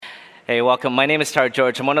Hey, welcome. My name is Tarak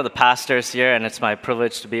George. I'm one of the pastors here, and it's my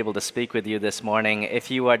privilege to be able to speak with you this morning.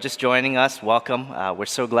 If you are just joining us, welcome. We're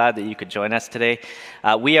so glad that you could join us today.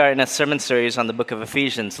 We are in a sermon series on the book of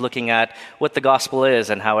Ephesians, looking at what the gospel is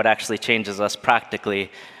and how it actually changes us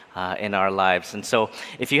practically in our lives. And so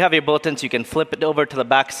if you have your bulletins, you can flip it over to the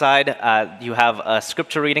back side. You have a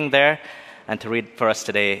scripture reading there, and to read for us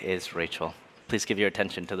today is Rachel. Please give your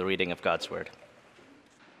attention to the reading of God's word.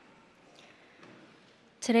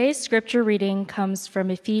 Today's scripture reading comes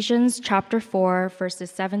from Ephesians chapter 4,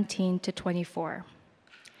 verses 17 to 24.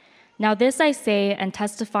 Now this I say and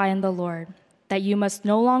testify in the Lord, that you must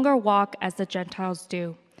no longer walk as the Gentiles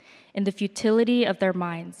do, in the futility of their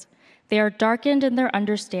minds. They are darkened in their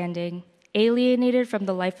understanding, alienated from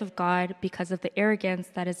the life of God because of the arrogance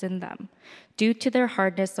that is in them, due to their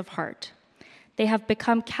hardness of heart. They have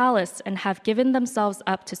become callous and have given themselves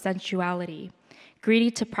up to sensuality,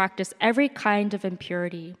 greedy to practice every kind of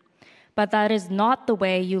impurity. But that is not the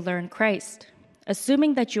way you learn Christ,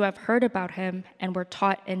 assuming that you have heard about him and were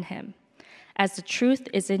taught in him, as the truth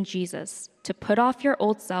is in Jesus, to put off your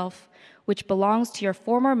old self, which belongs to your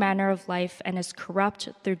former manner of life and is corrupt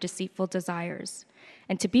through deceitful desires,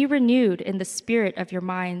 and to be renewed in the spirit of your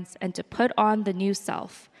minds, and to put on the new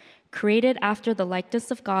self, created after the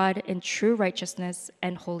likeness of God in true righteousness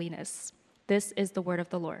and holiness. This is the word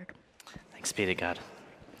of the Lord. Thanks be to God.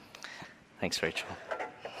 Thanks, Rachel.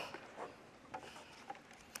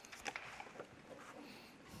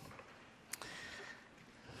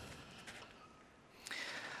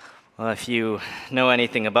 Well, if you know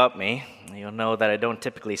anything about me, you'll know that I don't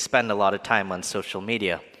typically spend a lot of time on social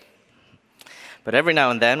media. But every now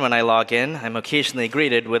and then, when I log in, I'm occasionally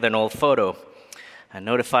greeted with an old photo and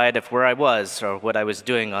notified of where I was or what I was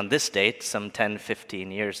doing on this date some 10, 15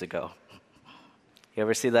 years ago. You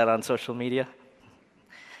ever see that on social media?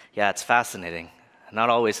 Yeah, it's fascinating. Not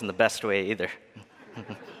always in the best way either.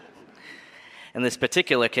 In this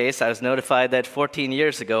particular case, I was notified that 14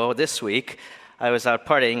 years ago this week, I was out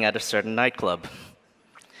partying at a certain nightclub.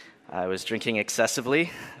 I was drinking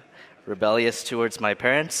excessively, rebellious towards my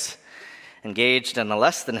parents, engaged in a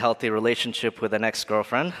less than healthy relationship with an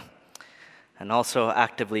ex-girlfriend, and also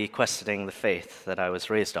actively questioning the faith that I was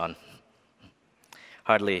raised on.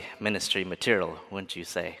 Hardly ministry material, wouldn't you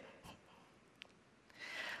say?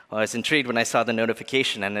 Well, I was intrigued when I saw the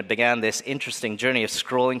notification, and it began this interesting journey of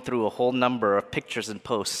scrolling through a whole number of pictures and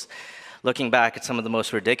posts, looking back at some of the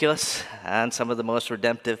most ridiculous and some of the most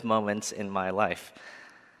redemptive moments in my life.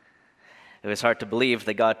 It was hard to believe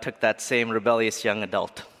that God took that same rebellious young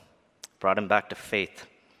adult, brought him back to faith,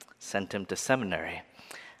 sent him to seminary,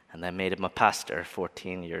 and then made him a pastor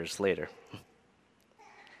 14 years later.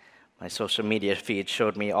 My social media feed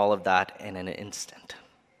showed me all of that in an instant.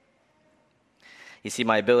 You see,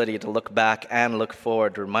 my ability to look back and look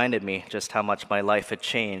forward reminded me just how much my life had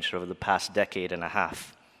changed over the past decade and a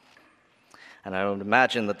half. And I would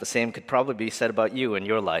imagine that the same could probably be said about you in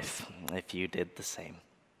your life, if you did the same.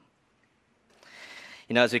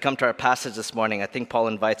 You know, as we come to our passage this morning, I think Paul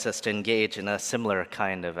invites us to engage in a similar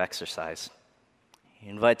kind of exercise. He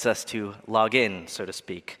invites us to log in, so to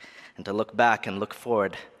speak, and to look back and look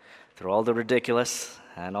forward through all the ridiculous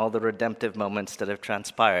and all the redemptive moments that have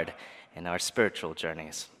transpired in our spiritual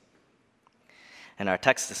journeys. In our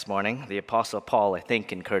text this morning, the Apostle Paul, I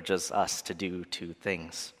think, encourages us to do two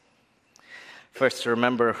things. First, to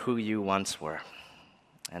remember who you once were,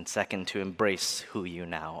 and second, to embrace who you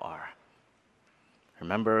now are.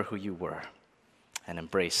 Remember who you were, and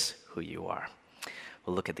embrace who you are.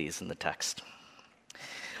 We'll look at these in the text.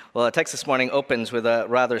 Well, the text this morning opens with a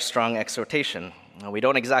rather strong exhortation. We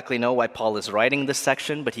don't exactly know why Paul is writing this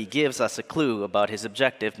section, but he gives us a clue about his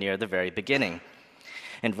objective near the very beginning.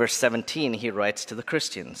 In verse 17, he writes to the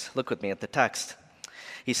Christians. Look with me at the text.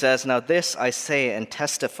 He says, "Now this I say and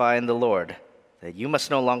testify in the Lord, that you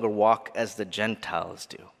must no longer walk as the Gentiles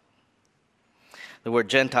do." The word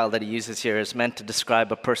Gentile that he uses here is meant to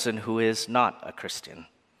describe a person who is not a Christian.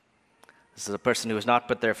 This is a person who has not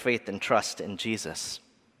put their faith and trust in Jesus.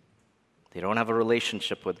 They don't have a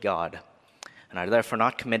relationship with God and are therefore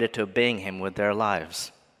not committed to obeying him with their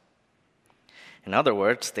lives. In other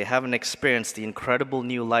words, they haven't experienced the incredible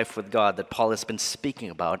new life with God that Paul has been speaking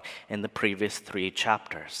about in the previous 3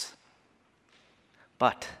 chapters.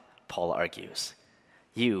 But, Paul argues,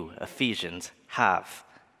 you, Ephesians, have.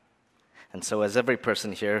 And so has every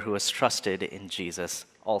person here who has trusted in Jesus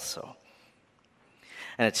also.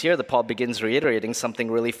 And it's here that Paul begins reiterating something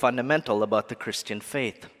really fundamental about the Christian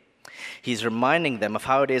faith. He's reminding them of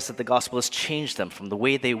how it is that the gospel has changed them from the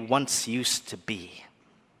way they once used to be.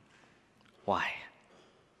 Why?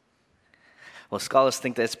 Well, scholars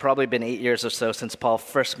think that it's probably been 8 years or so since Paul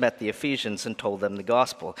first met the Ephesians and told them the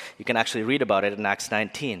gospel. You can actually read about it in Acts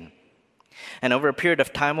 19. And over a period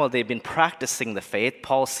of time while they've been practicing the faith,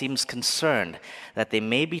 Paul seems concerned that they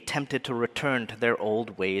may be tempted to return to their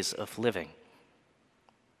old ways of living.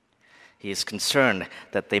 He is concerned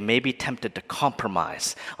that they may be tempted to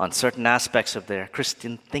compromise on certain aspects of their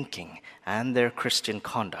Christian thinking and their Christian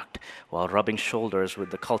conduct while rubbing shoulders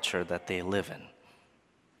with the culture that they live in.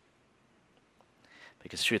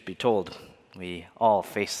 Because truth be told, we all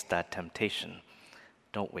face that temptation,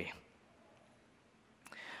 don't we?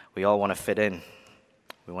 We all want to fit in.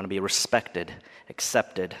 We want to be respected,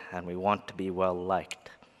 accepted, and we want to be well liked.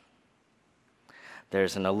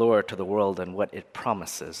 There's an allure to the world and what it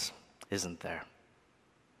promises, isn't there?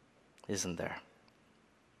 Isn't there?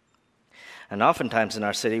 And oftentimes in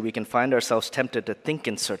our city, we can find ourselves tempted to think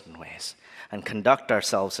in certain ways and conduct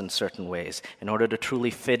ourselves in certain ways in order to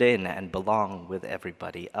truly fit in and belong with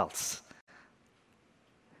everybody else.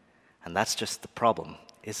 And that's just the problem,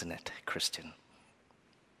 isn't it, Christian?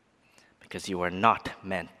 Because you are not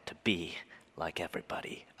meant to be like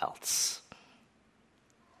everybody else.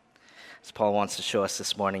 As Paul wants to show us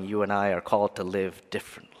this morning, you and I are called to live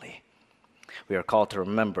differently. We are called to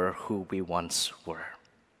remember who we once were.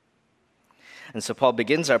 And so Paul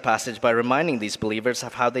begins our passage by reminding these believers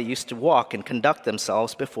of how they used to walk and conduct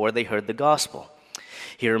themselves before they heard the gospel.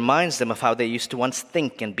 He reminds them of how they used to once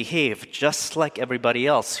think and behave just like everybody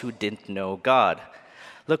else who didn't know God.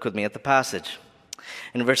 Look with me at the passage.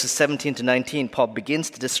 In verses 17 to 19, Paul begins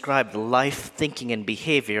to describe the life, thinking, and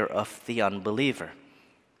behavior of the unbeliever.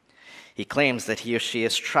 He claims that he or she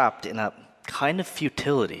is trapped in a kind of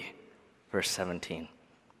futility, verse 17.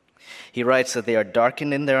 He writes that they are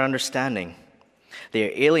darkened in their understanding. They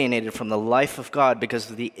are alienated from the life of God because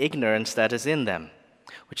of the ignorance that is in them,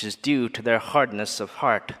 which is due to their hardness of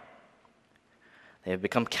heart. They have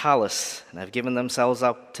become callous and have given themselves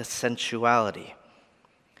up to sensuality,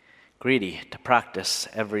 greedy to practice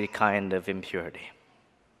every kind of impurity.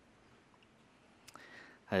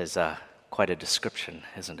 That is quite a description,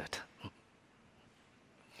 isn't it?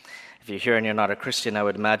 If you're here and you're not a Christian, I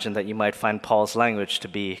would imagine that you might find Paul's language to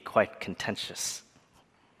be quite contentious.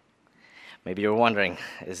 Maybe you're wondering,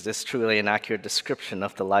 is this truly an accurate description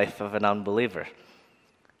of the life of an unbeliever?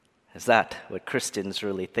 Is that what Christians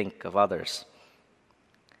really think of others?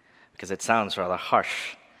 Because it sounds rather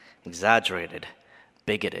harsh, exaggerated,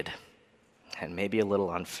 bigoted, and maybe a little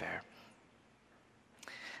unfair.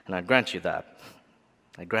 And I grant you that.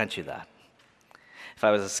 I grant you that. If I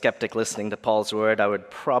was a skeptic listening to Paul's word, I would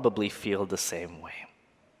probably feel the same way.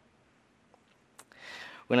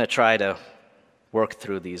 We're going to try to work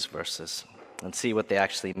through these verses and see what they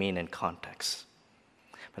actually mean in context.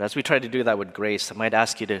 But as we try to do that with grace, I might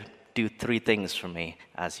ask you to do 3 things for me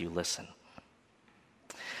as you listen.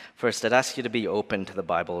 First, I'd ask you to be open to the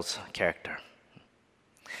Bible's character.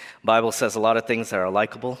 The Bible says a lot of things that are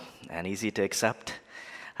likable and easy to accept,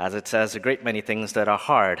 as it says a great many things that are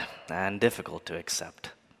hard and difficult to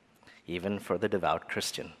accept, even for the devout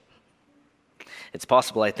Christian. It's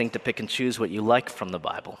possible, I think, to pick and choose what you like from the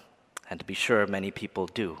Bible, and to be sure many people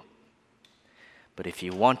do. But if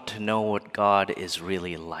you want to know what God is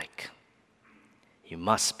really like, you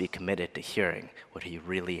must be committed to hearing what he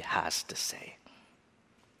really has to say,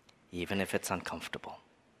 even if it's uncomfortable.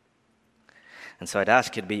 And so I'd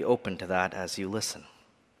ask you to be open to that as you listen.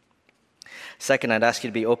 Second, I'd ask you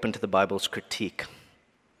to be open to the Bible's critique.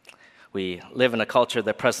 We live in a culture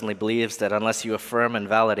that presently believes that unless you affirm and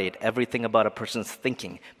validate everything about a person's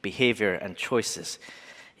thinking, behavior, and choices,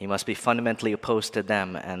 you must be fundamentally opposed to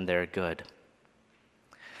them and their good.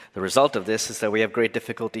 The result of this is that we have great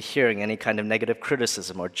difficulty hearing any kind of negative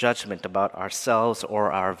criticism or judgment about ourselves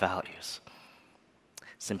or our values.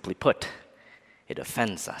 Simply put, it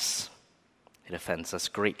offends us. It offends us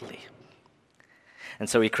greatly. And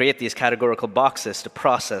so we create these categorical boxes to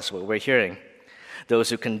process what we're hearing. Those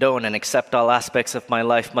who condone and accept all aspects of my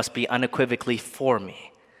life must be unequivocally for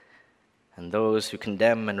me. And those who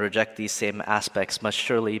condemn and reject these same aspects must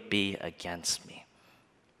surely be against me.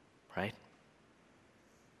 Right?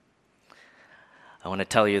 I want to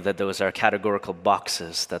tell you that those are categorical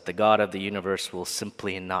boxes that the God of the universe will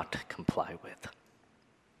simply not comply with.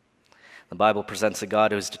 The Bible presents a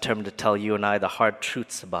God who is determined to tell you and I the hard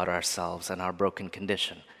truths about ourselves and our broken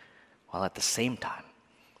condition, while at the same time,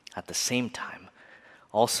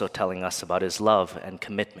 also telling us about his love and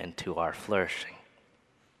commitment to our flourishing.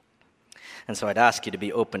 And so I'd ask you to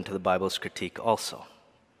be open to the Bible's critique also.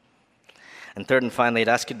 And third and finally, I'd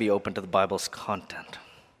ask you to be open to the Bible's content.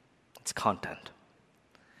 Its content.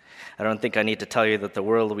 I don't think I need to tell you that the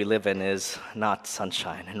world we live in is not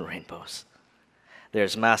sunshine and rainbows.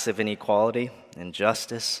 There's massive inequality,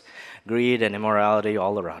 injustice, greed, and immorality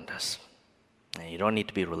all around us. And you don't need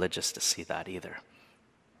to be religious to see that either.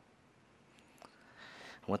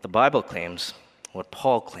 What the Bible claims, what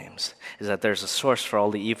Paul claims, is that there's a source for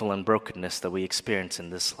all the evil and brokenness that we experience in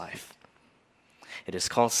this life. It is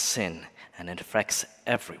called sin, and it affects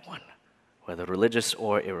everyone, whether religious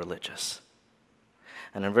or irreligious.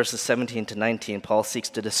 And in verses 17 to 19, Paul seeks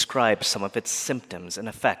to describe some of its symptoms and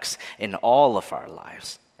effects in all of our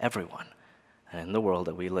lives, everyone, and in the world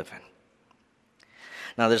that we live in.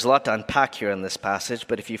 Now, there's a lot to unpack here in this passage,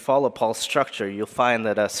 but if you follow Paul's structure, you'll find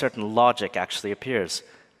that a certain logic actually appears.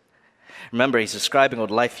 Remember, he's describing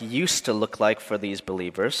what life used to look like for these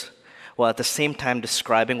believers, while at the same time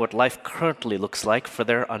describing what life currently looks like for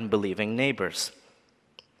their unbelieving neighbors.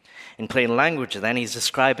 In plain language, then, he's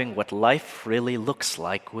describing what life really looks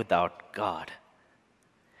like without God.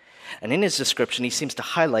 And in his description, he seems to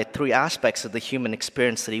highlight three aspects of the human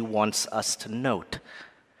experience that he wants us to note.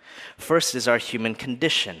 First is our human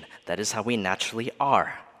condition, that is how we naturally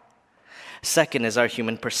are. Second is our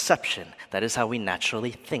human perception, that is how we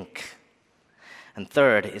naturally think. And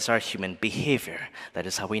third is our human behavior, that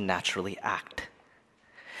is how we naturally act.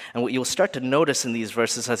 And what you'll start to notice in these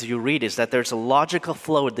verses as you read is that there's a logical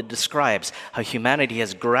flow that describes how humanity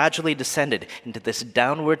has gradually descended into this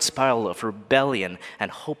downward spiral of rebellion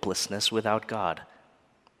and hopelessness without God.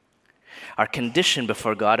 Our condition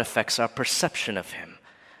before God affects our perception of Him,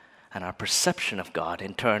 and our perception of God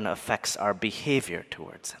in turn affects our behavior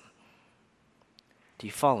towards Him. Do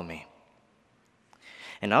you follow me?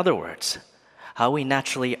 In other words, how we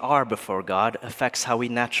naturally are before God affects how we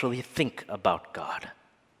naturally think about God,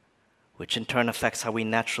 which in turn affects how we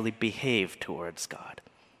naturally behave towards God.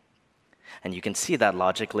 And you can see that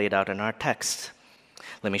logic laid out in our text.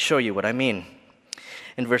 Let me show you what I mean.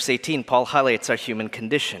 In verse 18, Paul highlights our human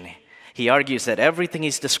condition. He argues that everything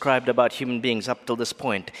he's described about human beings up till this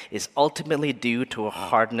point is ultimately due to a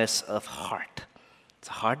hardness of heart. It's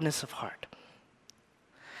a hardness of heart.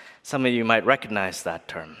 Some of you might recognize that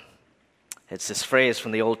term. It's this phrase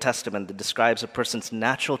from the Old Testament that describes a person's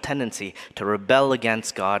natural tendency to rebel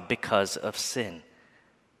against God because of sin.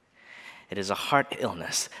 It is a heart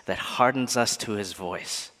illness that hardens us to His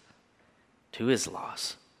voice, to His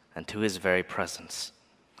laws, and to His very presence,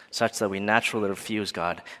 such that we naturally refuse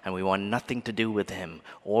God and we want nothing to do with Him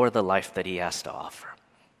or the life that He has to offer.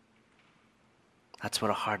 That's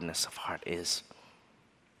what a hardness of heart is.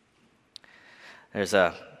 There's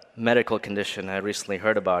a medical condition I recently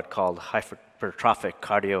heard about called hypertrophic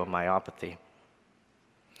cardiomyopathy.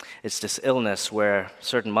 It's this illness where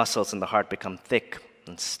certain muscles in the heart become thick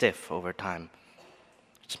and stiff over time,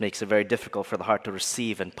 which makes it very difficult for the heart to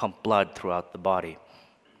receive and pump blood throughout the body.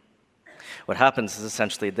 What happens is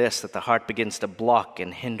essentially this, that the heart begins to block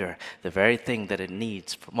and hinder the very thing that it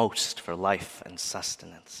needs most for life and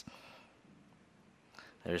sustenance.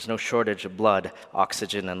 There is no shortage of blood,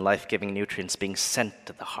 oxygen, and life-giving nutrients being sent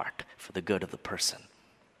to the heart for the good of the person.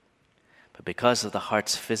 But because of the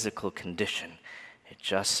heart's physical condition, it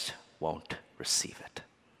just won't receive it.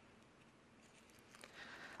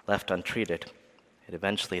 Left untreated, it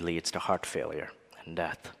eventually leads to heart failure and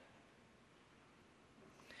death.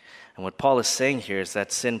 And what Paul is saying here is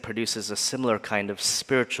that sin produces a similar kind of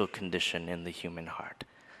spiritual condition in the human heart.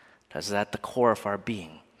 It is at the core of our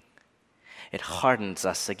being. It hardens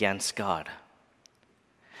us against God.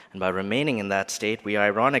 And by remaining in that state, we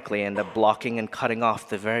ironically end up blocking and cutting off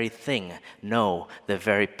the very thing, no, the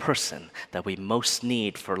very person that we most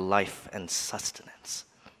need for life and sustenance.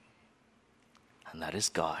 And that is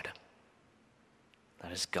God.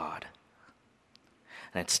 That is God.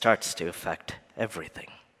 And it starts to affect everything.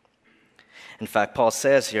 In fact, Paul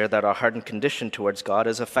says here that our hardened condition towards God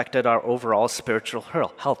has affected our overall spiritual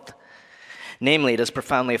health. Namely, it has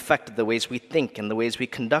profoundly affected the ways we think and the ways we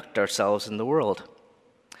conduct ourselves in the world.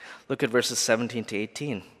 Look at verses 17 to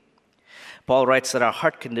 18. Paul writes that our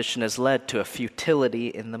heart condition has led to a futility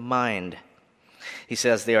in the mind. He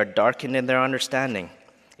says they are darkened in their understanding,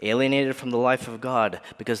 alienated from the life of God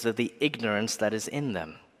because of the ignorance that is in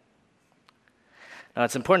them. Now,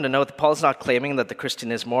 it's important to note that Paul's not claiming that the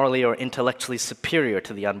Christian is morally or intellectually superior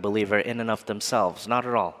to the unbeliever in and of themselves. Not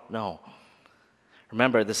at all, no.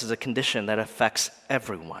 Remember, this is a condition that affects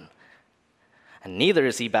everyone. And neither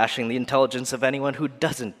is he bashing the intelligence of anyone who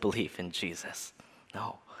doesn't believe in Jesus.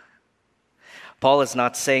 No. Paul is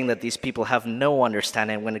not saying that these people have no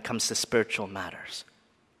understanding when it comes to spiritual matters.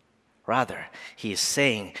 Rather, he is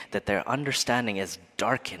saying that their understanding is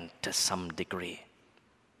darkened to some degree.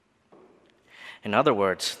 In other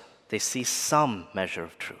words, they see some measure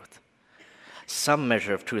of truth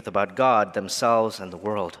about God, themselves, and the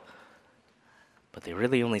world. but they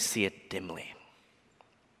really only see it dimly.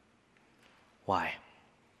 Why?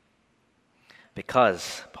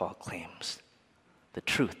 Because, Paul claims, the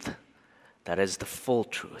truth, that is the full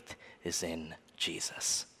truth, is in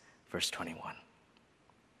Jesus. Verse 21.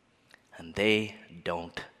 And they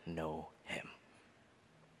don't know him.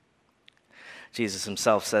 Jesus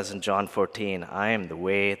himself says in John 14, I am the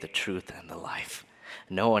way, the truth, and the life.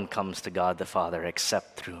 No one comes to God the Father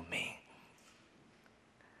except through me.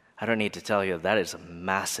 I don't need to tell you that is a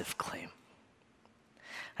massive claim.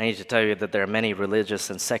 I need to tell you that there are many religious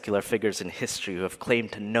and secular figures in history who have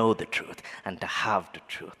claimed to know the truth and to have the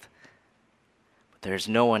truth. But there is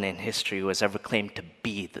no one in history who has ever claimed to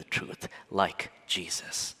be the truth like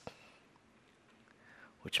Jesus.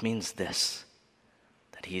 Which means this,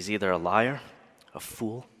 that he's either a liar, a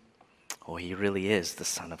fool, or he really is the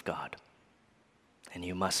Son of God. And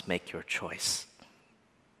you must make your choice.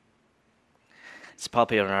 It's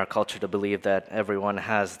popular in our culture to believe that everyone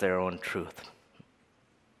has their own truth.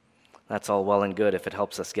 That's all well and good if it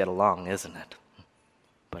helps us get along, isn't it?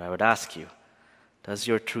 But I would ask you, does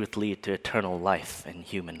your truth lead to eternal life and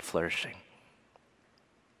human flourishing?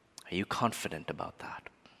 Are you confident about that?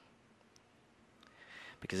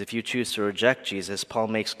 Because if you choose to reject Jesus, Paul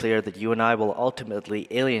makes clear that you and I will ultimately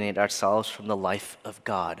alienate ourselves from the life of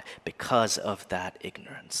God because of that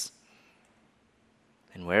ignorance.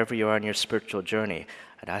 And wherever you are in your spiritual journey,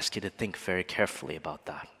 I'd ask you to think very carefully about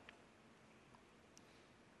that.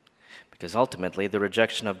 Because ultimately, the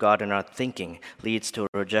rejection of God in our thinking leads to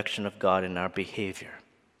a rejection of God in our behavior.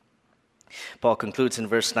 Paul concludes in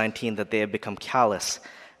verse 19 that they have become callous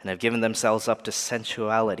and have given themselves up to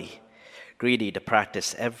sensuality, greedy to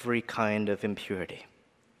practice every kind of impurity.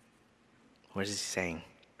 What is he saying?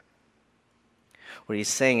 What he's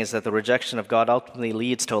saying is that the rejection of God ultimately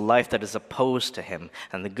leads to a life that is opposed to him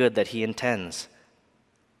and the good that he intends.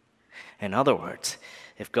 In other words,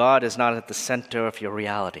 if God is not at the center of your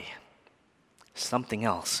reality, something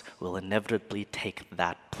else will inevitably take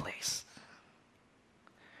that place.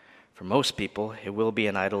 For most people, it will be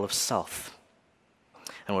an idol of self.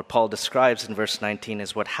 And what Paul describes in verse 19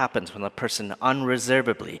 is what happens when a person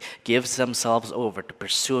unreservedly gives themselves over to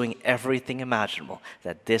pursuing everything imaginable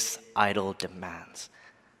that this idol demands.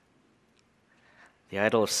 The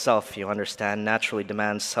idol of self, you understand, naturally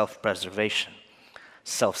demands self-preservation,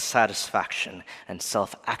 self-satisfaction, and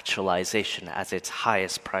self-actualization as its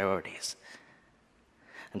highest priorities.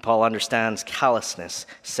 And Paul understands callousness,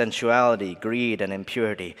 sensuality, greed, and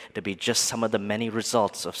impurity to be just some of the many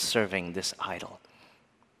results of serving this idol.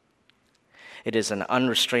 It is an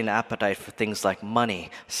unrestrained appetite for things like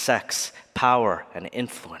money, sex, power, and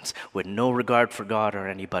influence, with no regard for God or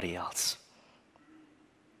anybody else.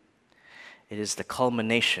 It is the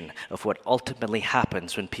culmination of what ultimately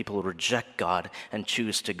happens when people reject God and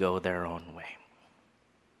choose to go their own way.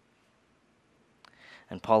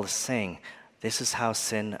 And Paul is saying, this is how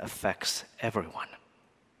sin affects everyone,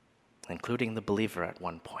 including the believer at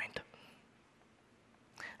one point.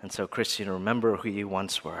 And so, Christian, remember who you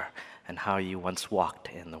once were and how you once walked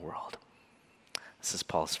in the world. This is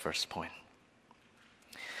Paul's first point.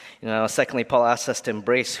 Secondly, Paul asks us to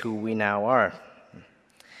embrace who we now are.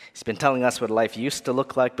 He's been telling us what life used to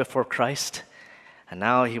look like before Christ, and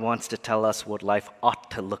now he wants to tell us what life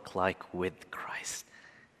ought to look like with Christ.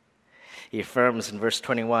 He affirms in verse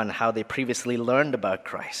 21 how they previously learned about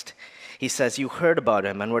Christ. He says, you heard about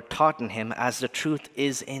him and were taught in him as the truth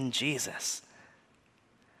is in Jesus.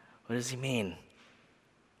 What does he mean?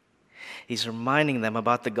 He's reminding them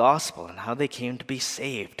about the gospel and how they came to be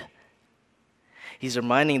saved. He's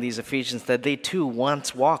reminding these Ephesians that they too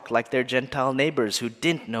once walked like their Gentile neighbors who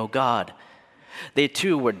didn't know God. They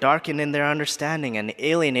too were darkened in their understanding and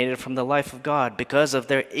alienated from the life of God because of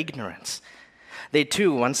their ignorance. They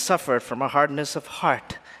too once suffered from a hardness of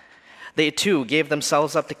heart. They too gave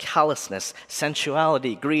themselves up to callousness,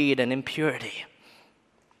 sensuality, greed, and impurity.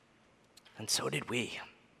 And so did we.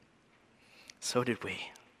 So did we.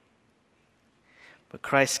 But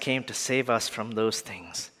Christ came to save us from those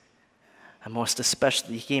things. And most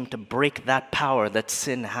especially, he came to break that power that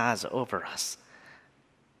sin has over us.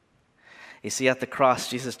 You see, at the cross,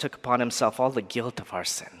 Jesus took upon himself all the guilt of our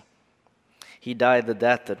sin. He died the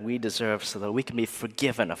death that we deserve so that we can be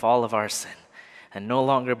forgiven of all of our sin and no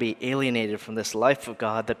longer be alienated from this life of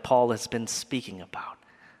God that Paul has been speaking about.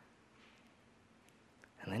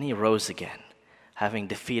 And then he rose again, having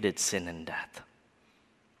defeated sin and death.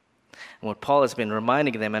 And what Paul has been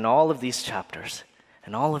reminding them in all of these chapters,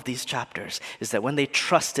 is that when they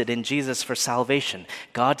trusted in Jesus for salvation,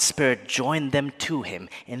 God's Spirit joined them to him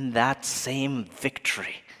in that same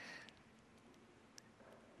victory.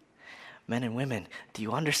 Men and women, do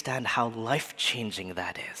you understand how life-changing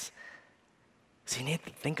that is? So you need to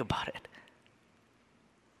think about it.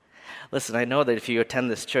 Listen, I know that if you attend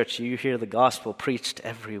this church, you hear the gospel preached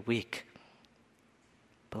every week.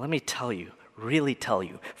 But let me tell you, really tell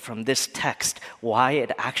you, from this text, why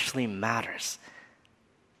it actually matters.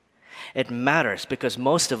 It matters because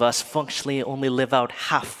most of us functionally only live out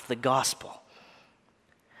half the gospel.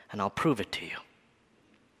 And I'll prove it to you.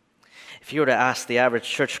 If you were to ask the average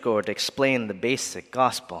churchgoer to explain the basic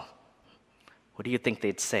gospel, what do you think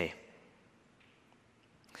they'd say?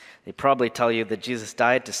 They'd probably tell you that Jesus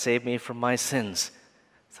died to save me from my sins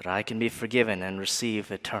so that I can be forgiven and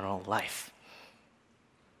receive eternal life.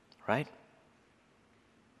 Right?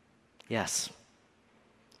 Yes.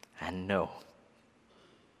 And no.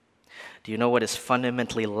 Do you know what is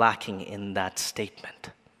fundamentally lacking in that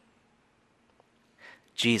statement?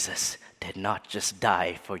 Jesus did not just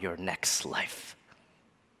die for your next life.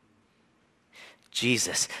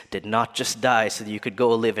 Jesus did not just die so that you could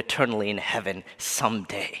go live eternally in heaven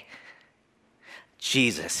someday.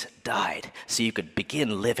 Jesus died so you could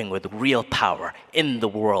begin living with real power in the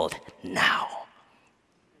world now.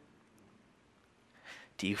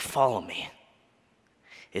 Do you follow me?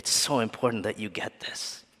 It's so important that you get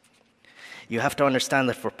this. You have to understand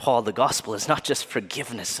that for Paul, the gospel is not just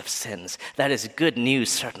forgiveness of sins. That is good news,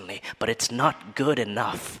 certainly, but it's not good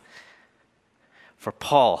enough. For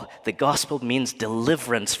Paul, the gospel means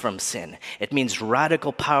deliverance from sin. It means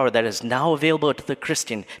radical power that is now available to the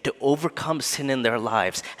Christian to overcome sin in their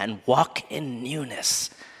lives and walk in newness.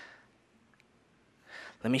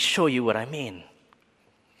 Let me show you what I mean.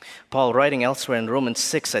 Paul, writing elsewhere in Romans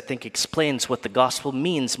 6, I think explains what the gospel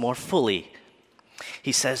means more fully.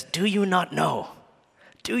 He says, do you not know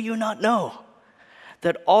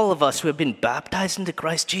that all of us who have been baptized into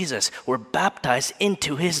Christ Jesus were baptized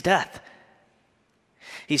into his death?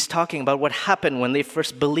 He's talking about what happened when they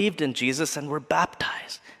first believed in Jesus and were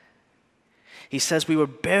baptized. He says we were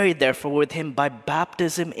buried therefore with him by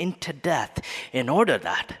baptism into death, in order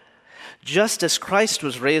that, just as Christ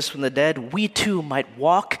was raised from the dead, we too might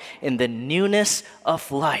walk in the newness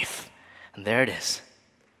of life. And there it is.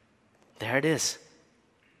 There it is.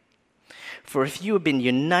 For if you have been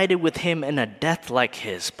united with him in a death like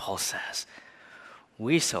his, Paul says,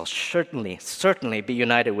 we shall certainly be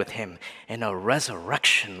united with him in a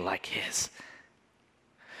resurrection like his.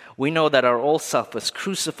 We know that our old self was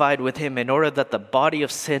crucified with him in order that the body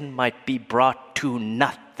of sin might be brought to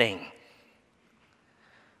nothing,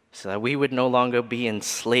 so that we would no longer be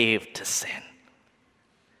enslaved to sin,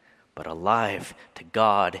 but alive to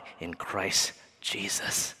God in Christ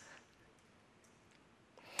Jesus.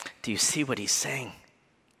 Do you see what he's saying?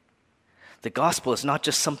 The gospel is not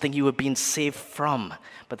just something you have been saved from,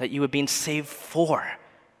 but that you have been saved for.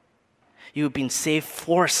 You have been saved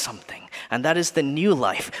for something, and that is the new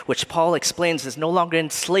life, which Paul explains is no longer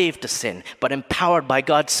enslaved to sin, but empowered by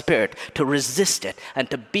God's Spirit to resist it and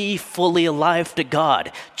to be fully alive to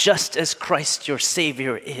God, just as Christ your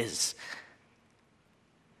Savior is.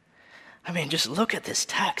 I mean, just look at this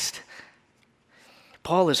text.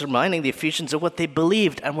 Paul is reminding the Ephesians of what they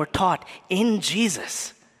believed and were taught in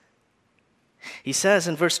Jesus. He says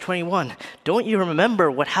in verse 21, don't you remember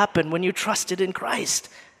what happened when you trusted in Christ?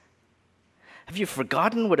 Have you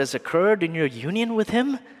forgotten what has occurred in your union with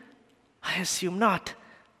him? I assume not.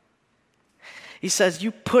 He says, you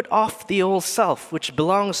put off the old self, which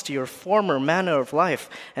belongs to your former manner of life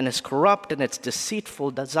and is corrupt in its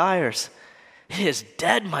deceitful desires. It is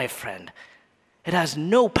dead, my friend. It has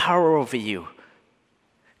no power over you.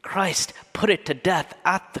 Christ put it to death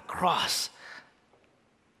at the cross.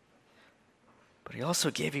 But he also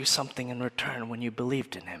gave you something in return when you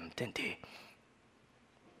believed in him, didn't he?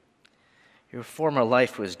 Your former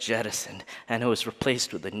life was jettisoned, and it was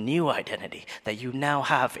replaced with a new identity that you now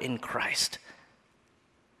have in Christ.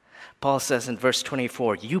 Paul says in verse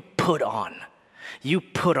 24, you put on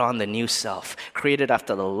the new self, created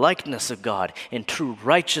after the likeness of God in true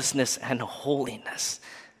righteousness and holiness.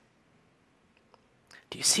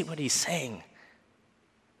 Do you see what he's saying?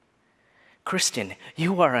 Christian,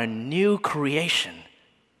 you are a new creation.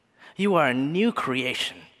 You are a new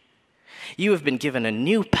creation. You have been given a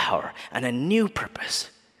new power and a new purpose.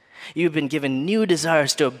 You have been given new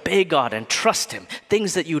desires to obey God and trust him,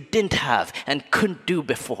 things that you didn't have and couldn't do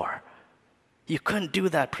before. You couldn't do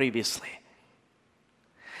that previously.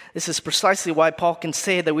 This is precisely why Paul can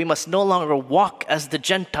say that we must no longer walk as the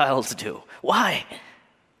Gentiles do. Why?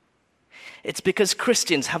 It's because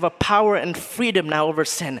Christians have a power and freedom now over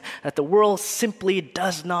sin that the world simply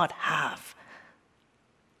does not have.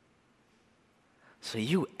 So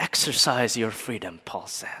you exercise your freedom, Paul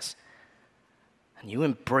says. and you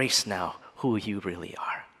embrace now who you really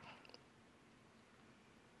are.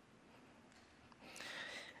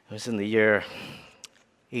 It was in the year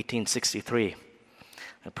 1863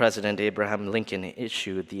 that President Abraham Lincoln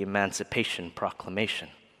issued the Emancipation Proclamation.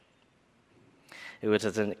 It was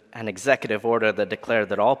an executive order that declared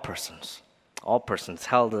that all persons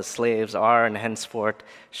held as slaves are and henceforth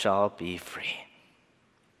shall be free.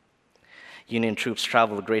 Union troops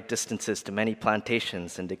traveled great distances to many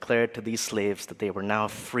plantations and declared to these slaves that they were now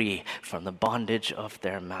free from the bondage of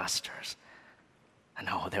their masters. And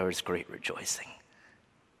oh, there was great rejoicing.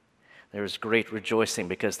 There was great rejoicing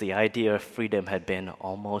because the idea of freedom had been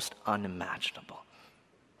almost unimaginable.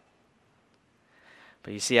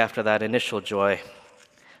 But you see, after that initial joy,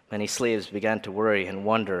 many slaves began to worry and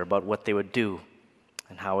wonder about what they would do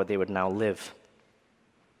and how they would now live.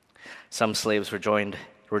 Some slaves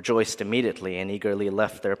rejoiced immediately and eagerly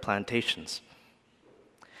left their plantations.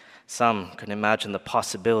 Some couldn't imagine the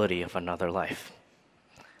possibility of another life,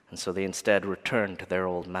 and so they instead returned to their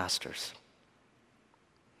old masters.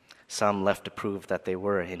 Some left to prove that they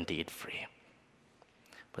were indeed free,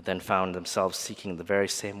 but then found themselves seeking the very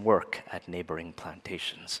same work at neighboring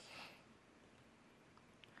plantations.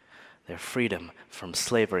 Their freedom from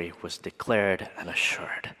slavery was declared and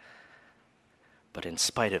assured. But in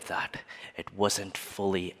spite of that, it wasn't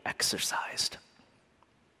fully exercised.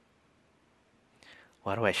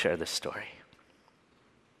 Why do I share this story?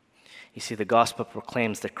 You see, the gospel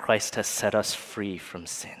proclaims that Christ has set us free from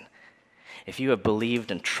sin. If you have believed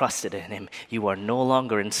and trusted in him, you are no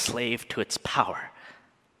longer enslaved to its power.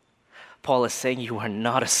 Paul is saying you are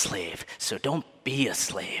not a slave, so don't be a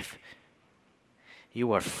slave.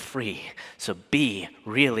 You are free, so be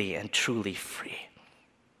really and truly free.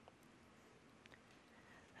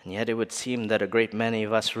 And yet it would seem that a great many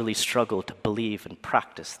of us really struggle to believe and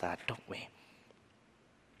practice that, don't we?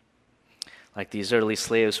 Like these early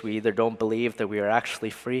slaves, we either don't believe that we are actually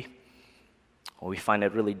free, or we find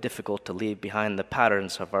it really difficult to leave behind the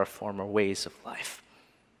patterns of our former ways of life.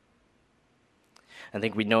 I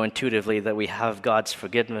think we know intuitively that we have God's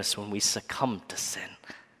forgiveness when we succumb to sin.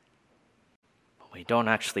 But we don't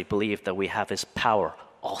actually believe that we have his power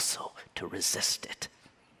also to resist it.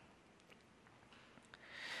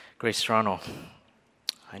 Grace Toronto,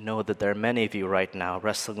 I know that there are many of you right now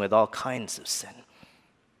wrestling with all kinds of sin.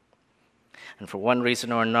 And for one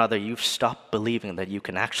reason or another, you've stopped believing that you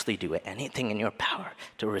can actually do anything in your power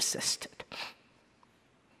to resist it.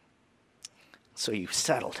 So you've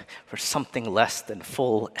settled for something less than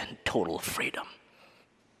full and total freedom.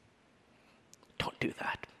 Don't do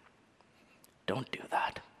that. Don't do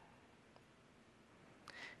that.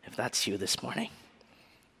 If that's you this morning,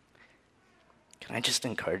 can I just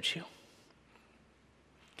encourage you?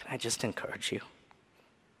 Can I just encourage you?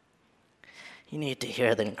 You need to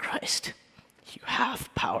hear that in Christ, you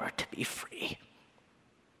have power to be free.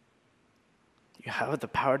 You have the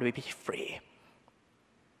power to be free.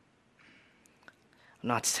 I'm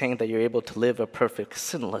not saying that you're able to live a perfect,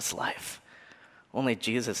 sinless life. Only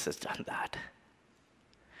Jesus has done that.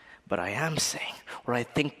 But I am saying, or I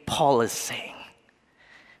think Paul is saying,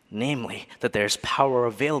 namely, that there's power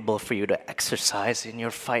available for you to exercise in your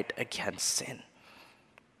fight against sin.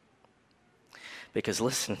 Because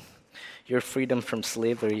listen, your freedom from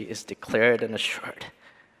slavery is declared and assured,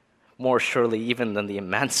 more surely even than the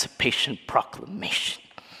Emancipation Proclamation.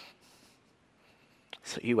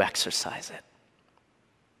 So you exercise it.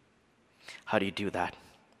 How do you do that?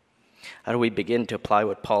 How do we begin to apply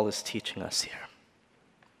what Paul is teaching us here?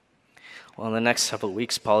 Well, in the next several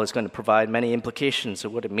weeks, Paul is going to provide many implications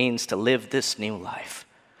of what it means to live this new life,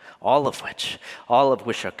 all of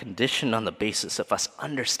which are conditioned on the basis of us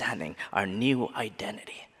understanding our new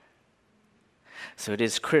identity. So it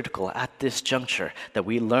is critical at this juncture that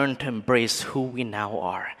we learn to embrace who we now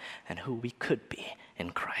are and who we could be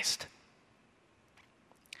in Christ.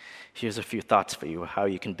 Here's a few thoughts for you how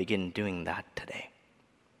you can begin doing that today.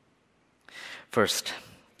 First,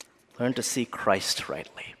 learn to see Christ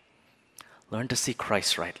rightly. Learn to see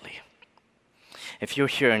Christ rightly. If you're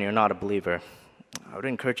here and you're not a believer, I would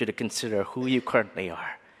encourage you to consider who you currently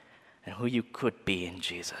are and who you could be in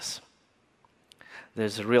Jesus.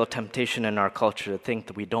 There's a real temptation in our culture to think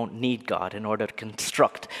that we don't need God in order to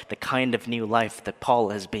construct the kind of new life that Paul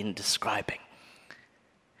has been describing.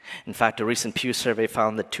 In fact, a recent Pew survey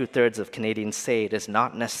found that 2/3 of Canadians say it is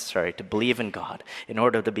not necessary to believe in God in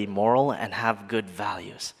order to be moral and have good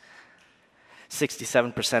values.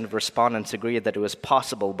 67% of respondents agreed that it was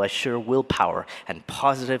possible by sheer willpower and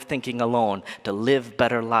positive thinking alone to live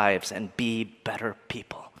better lives and be better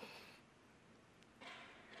people.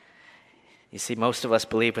 You see, most of us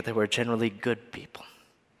believe that we're generally good people.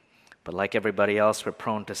 But like everybody else, we're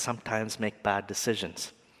prone to sometimes make bad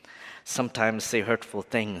decisions, sometimes say hurtful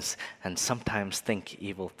things, and sometimes think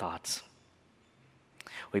evil thoughts.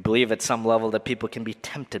 We believe at some level that people can be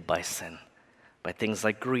tempted by sin, by things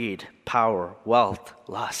like greed, power, wealth,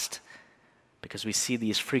 lust, because we see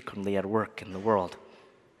these frequently at work in the world.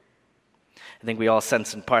 I think we all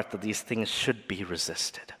sense in part that these things should be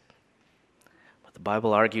resisted. But the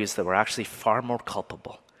Bible argues that we're actually far more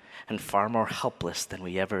culpable and far more helpless than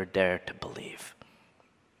we ever dare to believe.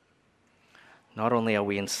 Not only are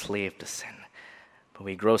we enslaved to sin, but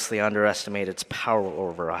we grossly underestimate its power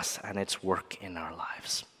over us and its work in our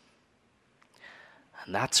lives.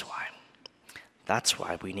 And that's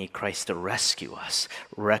why we need Christ to rescue us,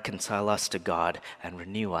 reconcile us to God, and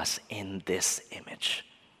renew us in this image.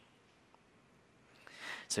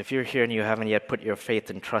 So if you're here and you haven't yet put your faith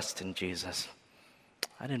and trust in Jesus,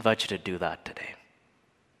 I'd invite you to do that today.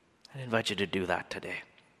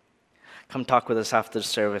 Come talk with us after the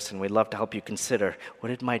service, and we'd love to help you consider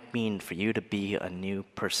what it might mean for you to be a new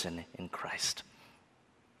person in Christ.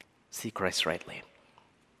 See Christ rightly.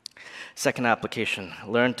 Second application,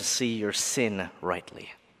 learn to see your sin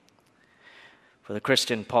rightly. For the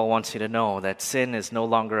Christian, Paul wants you to know that sin is no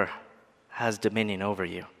longer has dominion over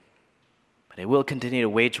you, but it will continue to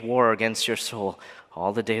wage war against your soul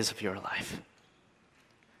all the days of your life.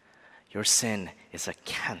 Your sin is a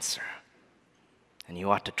cancer, and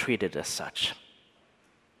you ought to treat it as such.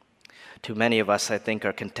 Too many of us, I think,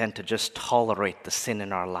 are content to just tolerate the sin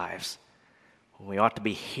in our lives. We ought to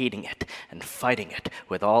be hating it and fighting it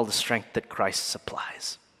with all the strength that Christ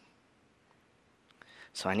supplies.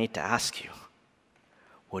 So I need to ask you,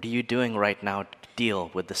 what are you doing right now to deal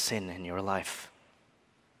with the sin in your life?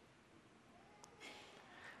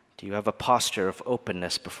 Do you have a posture of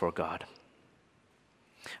openness before God?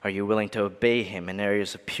 Are you willing to obey Him in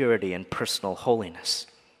areas of purity and personal holiness?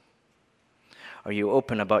 Are you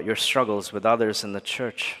open about your struggles with others in the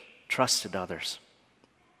church, trusted others?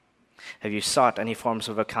 Have you sought any forms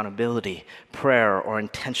of accountability, prayer, or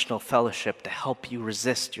intentional fellowship to help you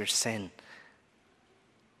resist your sin?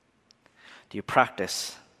 Do you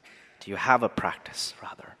have a practice,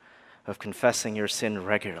 of confessing your sin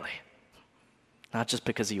regularly? Not just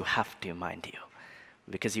because you have to, mind you,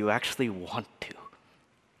 but because you actually want to.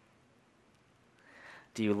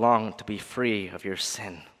 Do you long to be free of your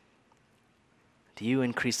sin? Do you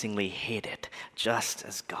increasingly hate it just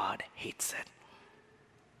as God hates it?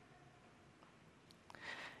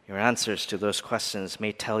 Your answers to those questions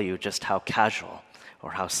may tell you just how casual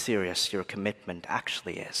or how serious your commitment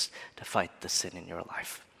actually is to fight the sin in your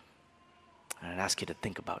life. And I'd ask you to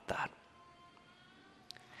think about that.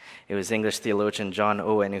 It was English theologian John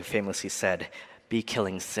Owen who famously said, "Be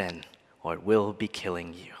killing sin, or it will be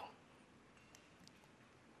killing you."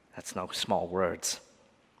 That's no small words.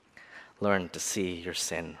 Learn to see your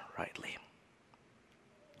sin rightly.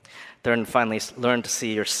 Third and finally, learn to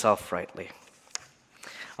see yourself rightly.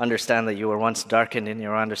 Understand that you were once darkened in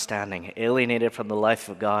your understanding, alienated from the life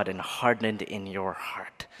of God, and hardened in your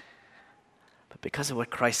heart. But because of what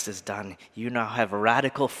Christ has done, you now have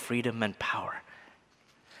radical freedom and power.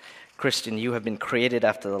 Christian, you have been created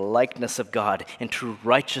after the likeness of God in true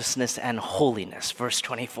righteousness and holiness. Verse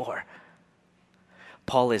 24.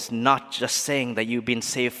 Paul is not just saying that you've been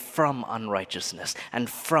saved from unrighteousness and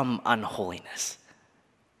from unholiness.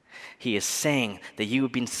 He is saying that you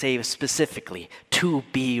have been saved specifically to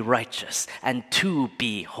be righteous and to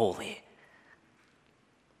be holy.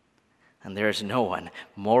 And there is no one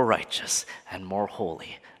more righteous and more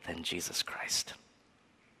holy than Jesus Christ.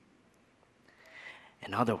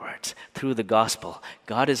 In other words, through the gospel,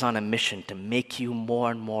 God is on a mission to make you more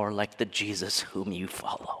and more like the Jesus whom you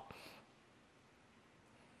follow.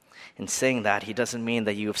 In saying that, he doesn't mean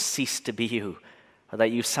that you have ceased to be you, or that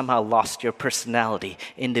you've somehow lost your personality,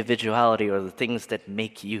 individuality, or the things that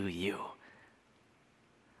make you you.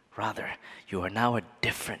 Rather, you are now a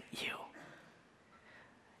different you.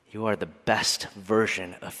 You are the best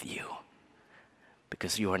version of you,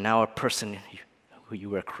 because you are now a person who you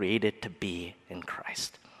were created to be in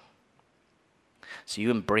Christ. So you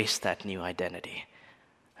embrace that new identity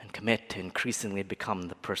and commit to increasingly become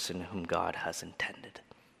the person whom God has intended.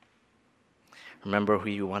 Remember who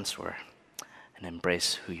you once were and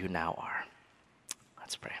embrace who you now are.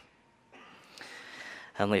 Let's pray.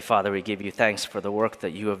 Heavenly Father, we give you thanks for the work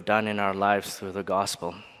that you have done in our lives through the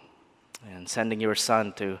gospel and sending your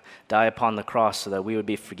Son to die upon the cross so that we would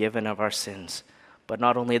be forgiven of our sins. But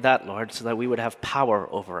not only that, Lord, so that we would have power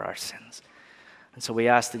over our sins. And so we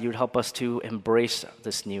ask that you would help us to embrace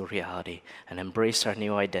this new reality and embrace our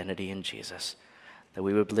new identity in Jesus, that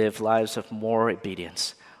we would live lives of more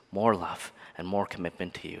obedience, more love, and more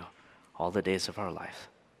commitment to you. all the days of our life.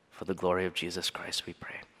 For the glory of Jesus Christ, we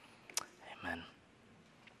pray. Amen.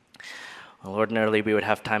 Well, ordinarily, we would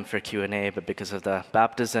have time for Q&A, but because of the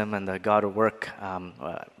baptism and the God at work,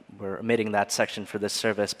 we're omitting that section for this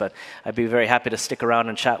service. But I'd be very happy to stick around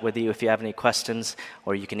and chat with you if you have any questions,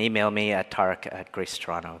 or you can email me at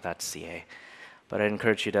tarak@gracetoronto.ca. But I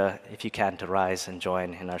encourage you to, if you can, to rise and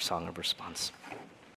join in our song of response.